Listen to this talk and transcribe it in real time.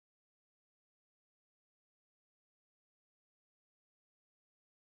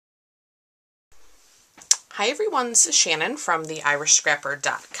Hi everyone, this is Shannon from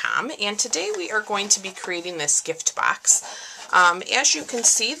theirishscrapper.com, and today we are going to be creating this gift box. As you can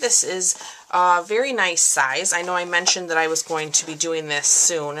see, this is a very nice size. I know I mentioned that I was going to be doing this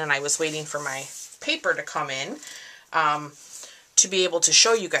soon, and I was waiting for my paper to come in to be able to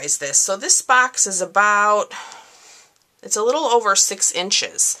show you guys this. So this box is about, it's a little over 6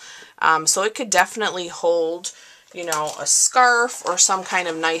 inches, so it could definitely hold, you know, a scarf or some kind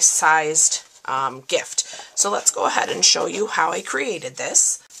of nice sized gift. So let's go ahead and show you how I created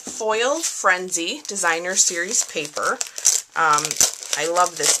this. Foil Frenzy Designer Series paper. I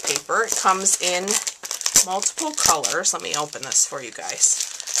love this paper. It comes in multiple colors. Let me open this for you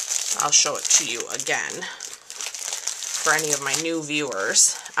guys. I'll show it to you again for any of my new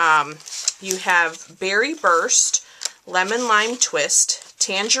viewers. You have Berry Burst, Lemon Lime Twist,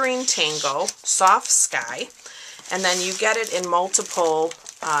 Tangerine Tango, Soft Sky, and then you get it in multiple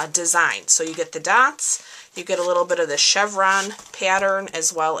designs. So you get the dots, you get a little bit of the chevron pattern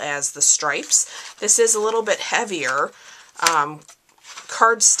as well as the stripes. This is a little bit heavier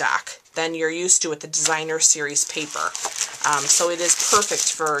cardstock than you're used to with the Designer Series paper. So it is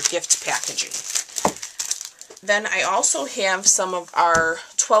perfect for gift packaging. Then I also have some of our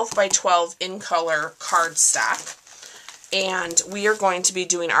 12 by 12 in color cardstock. And we are going to be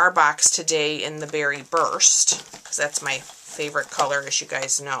doing our box today in the Berry Burst, because that's my favorite color, as you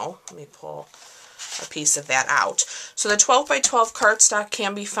guys know. Let me pull a piece of that out. So the 12 by 12 cardstock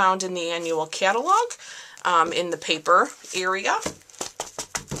can be found in the annual catalog in the paper area.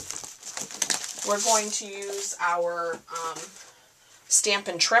 We're going to use our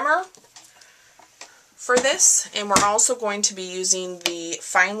Stampin' trimmer for this, and we're also going to be using the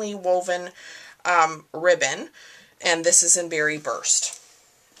finely woven ribbon, and this is in Berry Burst.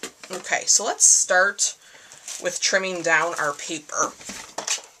 Okay, so let's start with trimming down our paper.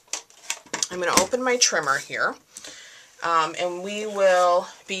 I'm going to open my trimmer here, and we will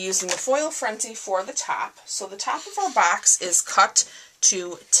be using the Foil Frenzy for the top. So the top of our box is cut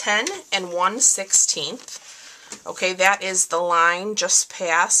to 10 1/16. Okay, that is the line just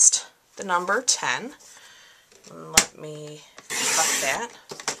past the number 10. And let me cut that.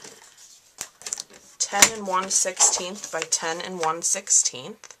 10 1/16 by 10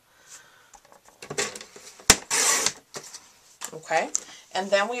 1/16. Okay, and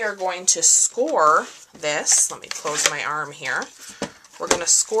then we are going to score this. Let me close my arm here. We're going to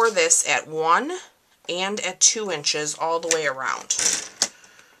score this at 1 and at 2 inches all the way around.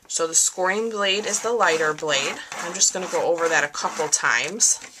 So the scoring blade is the lighter blade. I'm just going to go over that a couple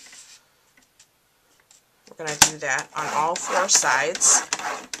times. We're going to do that on all 4 sides.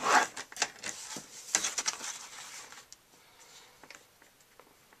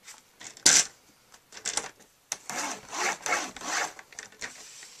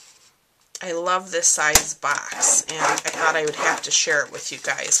 I love this size box, and I thought I would have to share it with you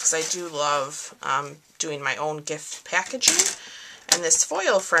guys because I do love doing my own gift packaging, and this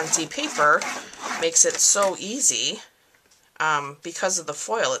Foil Frenzy paper makes it so easy because of the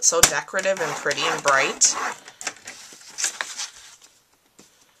foil. It's so decorative and pretty and bright.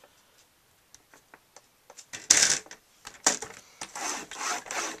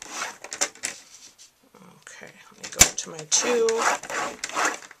 Okay, let me go to my 2.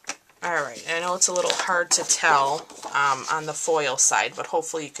 Alright, I know it's a little hard to tell on the foil side, but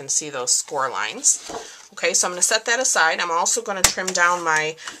hopefully you can see those score lines. Okay, so I'm going to set that aside. I'm also going to trim down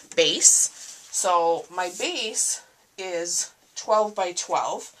my base. So my base is 12 by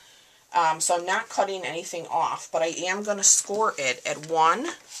 12, so I'm not cutting anything off, but I am going to score it at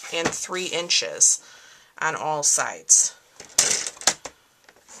 1 and 3 inches on all sides.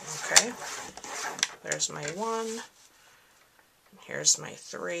 Okay, there's my 1. Here's my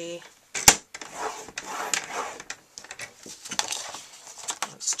 3.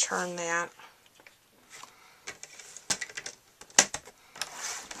 Let's turn that.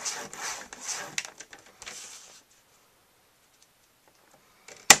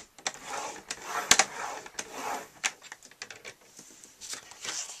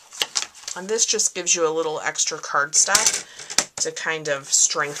 And this just gives you a little extra cardstock to kind of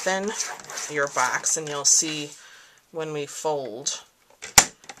strengthen your box, and you'll see when we fold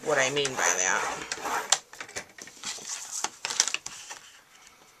what I mean by that.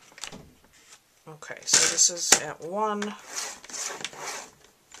 Okay, so this is at 1.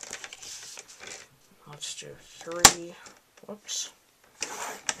 Let's do 3. Whoops.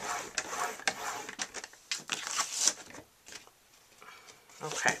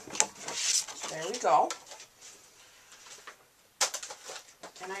 Okay, there we go.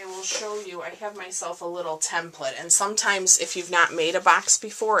 And I will show you, I have myself a little template, and sometimes if you've not made a box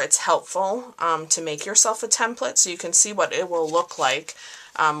before, it's helpful to make yourself a template so you can see what it will look like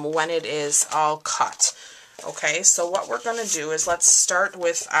when it is all cut. Okay, so what we're going to do is let's start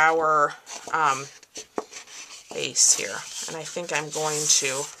with our base here. And I think I'm going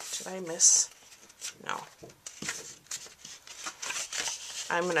to, did I miss? No.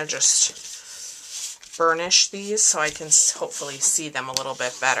 I'm going to just burnish these so I can hopefully see them a little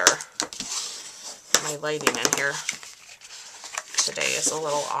bit better. My lighting in here today is a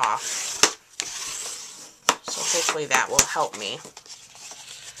little off. So hopefully that will help me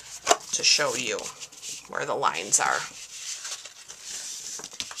to show you where the lines are.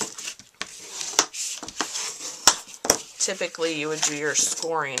 Typically you would do your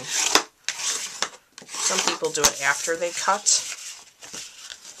scoring. Some people do it after they cut.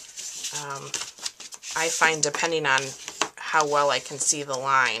 I find depending on how well I can see the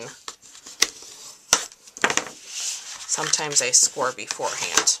line, sometimes I score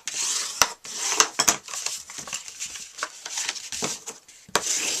beforehand.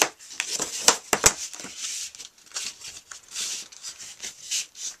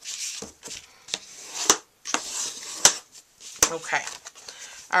 Okay.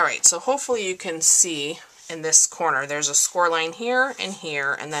 Alright, so hopefully you can see in this corner there's a score line here,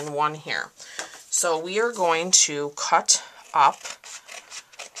 and then one here. So we are going to cut up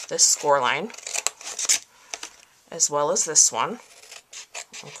this score line as well as this one.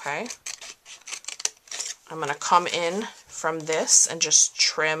 Okay. I'm going to come in from this and just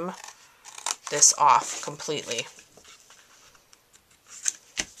trim this off completely.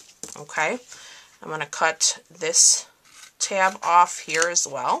 Okay. I'm going to cut this tab off here as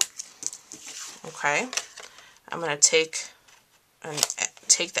well. Okay. I'm going to take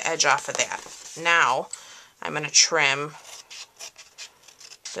the edge off of that. Now I'm going to trim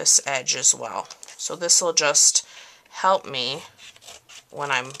this edge as well. So this will just help me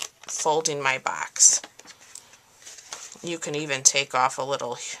when I'm folding my box. You can even take off a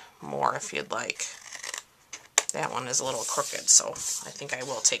little more if you'd like. That one is a little crooked, so I think I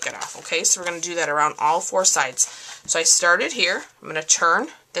will take it off. Okay, so we're going to do that around all four sides. So I started here. I'm going to turn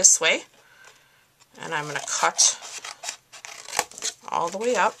this way, and I'm going to cut all the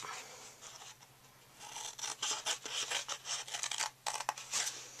way up.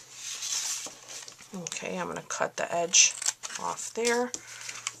 Okay, I'm going to cut the edge off there.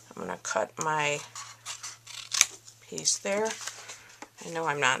 I'm going to cut my piece there. I know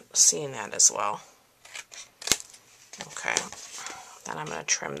I'm not seeing that as well. Okay, then I'm going to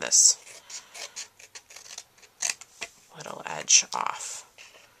trim this little edge off.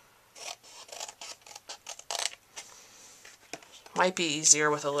 Might be easier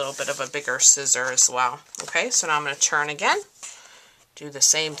with a little bit of a bigger scissor as well. Okay, so now I'm going to turn again, do the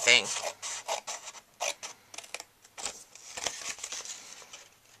same thing.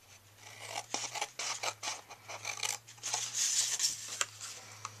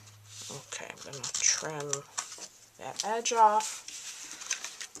 Okay, I'm going to trim that edge off.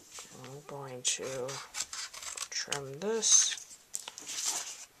 I'm going to trim this.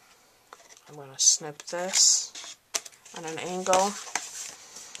 I'm going to snip this on an angle.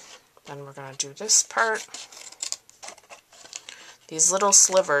 Then we're going to do this part. These little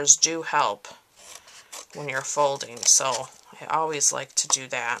slivers do help when you're folding, so I always like to do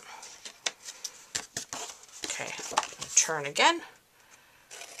that. Okay, turn again.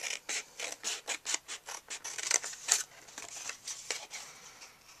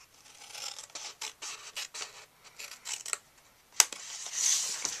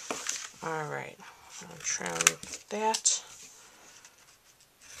 Alright, I'll trim that.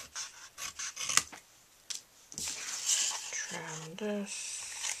 Trim this.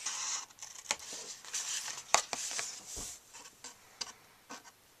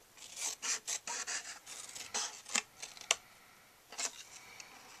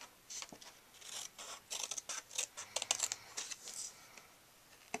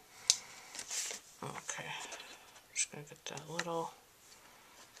 Okay, just going to get that little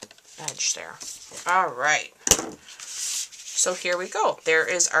edge there. Alright, so here we go. There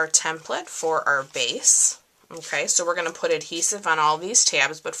is our template for our base. Okay, so we're going to put adhesive on all these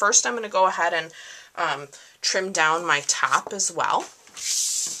tabs, but first I'm going to go ahead and trim down my top as well.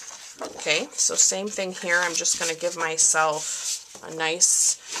 Okay, so same thing here. I'm just going to give myself a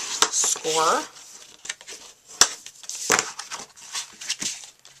nice score.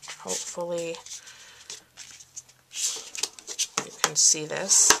 Hopefully you can see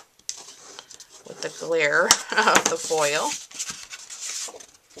this with the glare of the foil.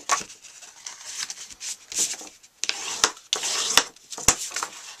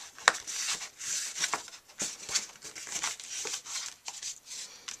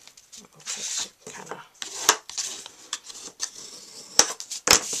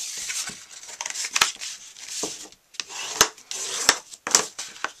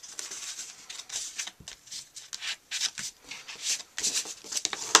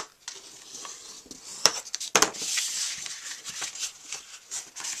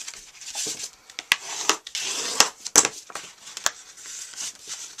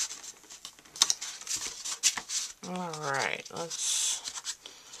 Alright, let's,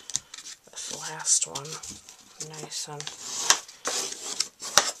 this last one, nice and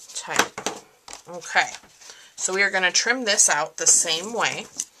tight. Okay, so we are going to trim this out the same way.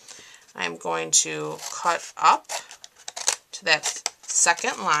 I'm going to cut up to that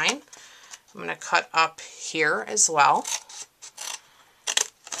second line. I'm going to cut up here as well.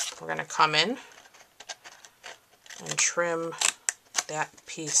 We're going to come in and trim that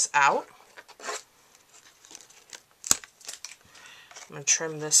piece out. I'm going to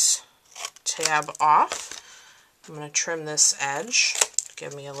trim this tab off. I'm going to trim this edge,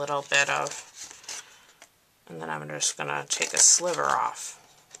 give me a little bit of, and then I'm just going to take a sliver off.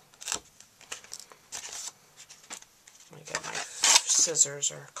 Let me get my scissors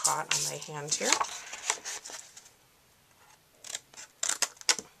are caught on my hand here.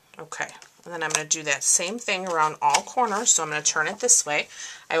 Okay, and then I'm going to do that same thing around all corners, so I'm going to turn it this way.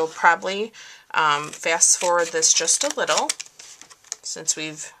 I will probably fast forward this just a little, since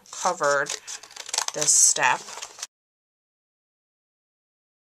we've covered this step.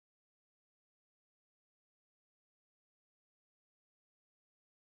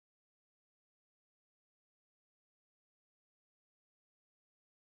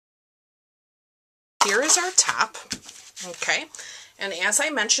 Here is our top, okay, and as I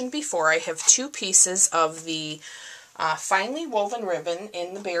mentioned before, I have two pieces of the finely woven ribbon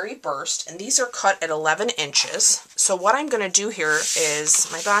in the Berry Burst, and these are cut at 11 inches. So what I'm going to do here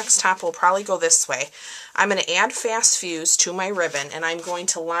is, my box top will probably go this way. I'm going to add fast fuse to my ribbon, and I'm going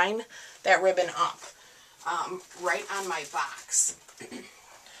to line that ribbon up right on my box.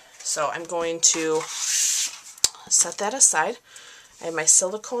 So I'm going to set that aside. I have my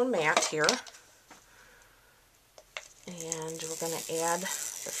silicone mat here, and we're going to add the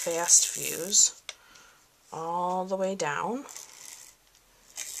fast fuse all the way down.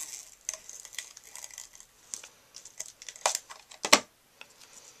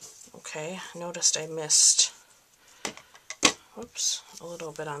 Okay, noticed I missed, whoops, a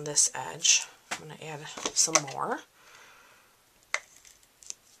little bit on this edge. I'm going to add some more.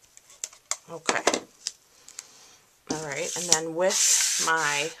 Okay. Alright, and then with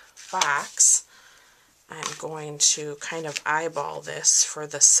my box, I'm going to kind of eyeball this for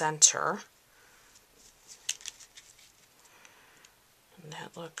the center. And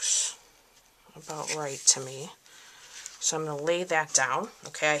that looks about right to me. So I'm going to lay that down.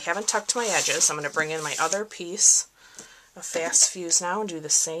 Okay, I haven't tucked my edges. I'm going to bring in my other piece of fast fuse now and do the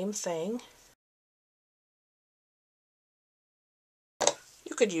same thing.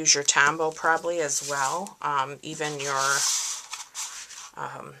 You could use your Tombow probably as well, even your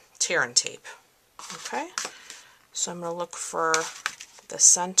tear and tape. Okay, so I'm going to look for the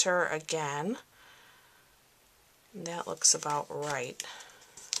center again. And that looks about right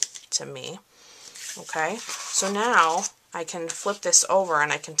to me. Okay, so now I can flip this over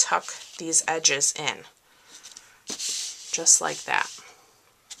and I can tuck these edges in. Just like that.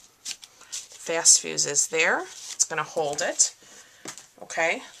 Fast fuse is there. It's going to hold it.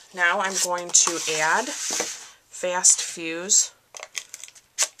 Okay, now I'm going to add fast fuse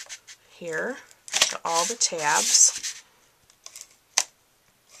here to all the tabs.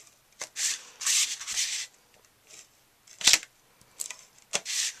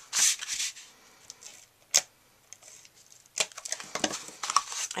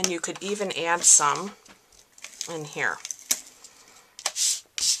 And you could even add some in here.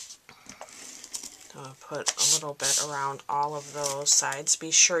 So I'll put a little bit around all of those sides.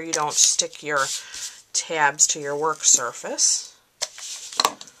 Be sure you don't stick your tabs to your work surface.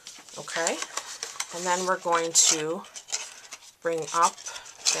 Okay, and then we're going to bring up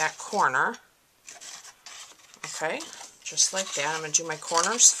that corner. Okay, just like that. I'm going to do my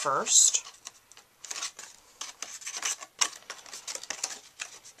corners first.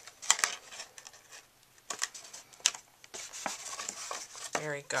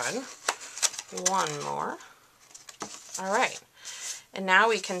 Very good. One more. Alright, and now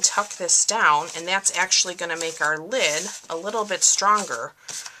we can tuck this down, and that's actually going to make our lid a little bit stronger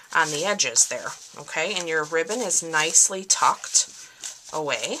on the edges there. Okay, and your ribbon is nicely tucked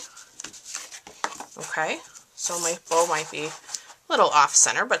away. Okay, so my bow might be a little off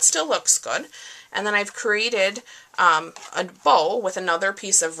center, but still looks good. And then I've created a bow with another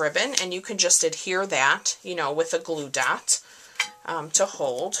piece of ribbon, and you can just adhere that, you know, with a glue dot to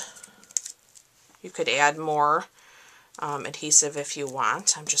hold. You could add more adhesive if you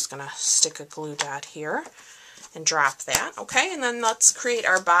want. I'm just going to stick a glue dot here and drop that. Okay, and then let's create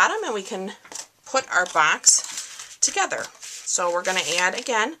our bottom, and we can put our box together. So we're going to add,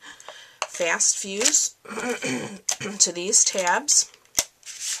 again, fast fuse to these tabs.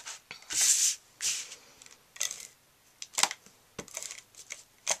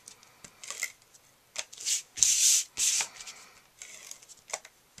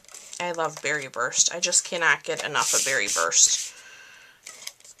 I love Berry Burst. I just cannot get enough of Berry Burst.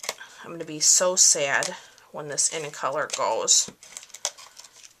 I'm going to be so sad when this in color goes.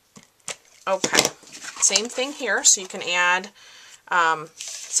 Okay, same thing here. So you can add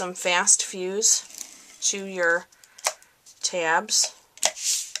some fast fuse to your tabs.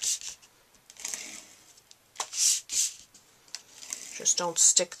 Just don't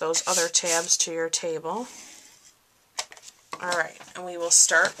stick those other tabs to your table. Alright, and we will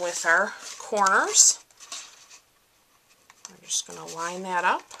start with our corners. I'm just going to line that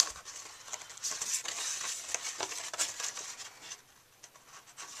up.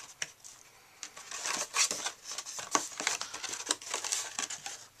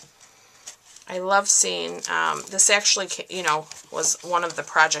 I love seeing, this actually, you know, was one of the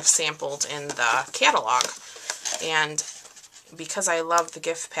projects sampled in the catalog, and because I love the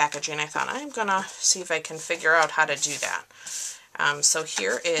gift packaging, I thought I'm going to see if I can figure out how to do that. So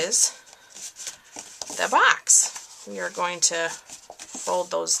here is the box. We are going to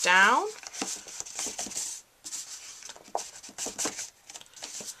fold those down.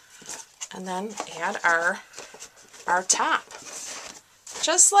 And then add our top.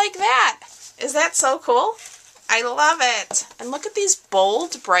 Just like that. Is that so cool? I love it. And look at these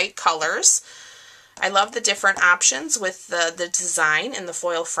bold, bright colors. I love the different options with the design in the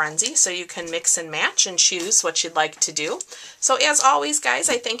Foil Frenzy, so you can mix and match and choose what you'd like to do. So as always, guys,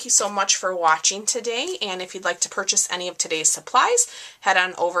 I thank you so much for watching today, and if you'd like to purchase any of today's supplies, head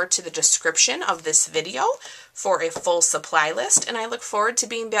on over to the description of this video for a full supply list, and I look forward to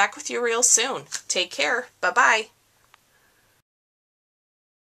being back with you real soon. Take care. Bye-bye.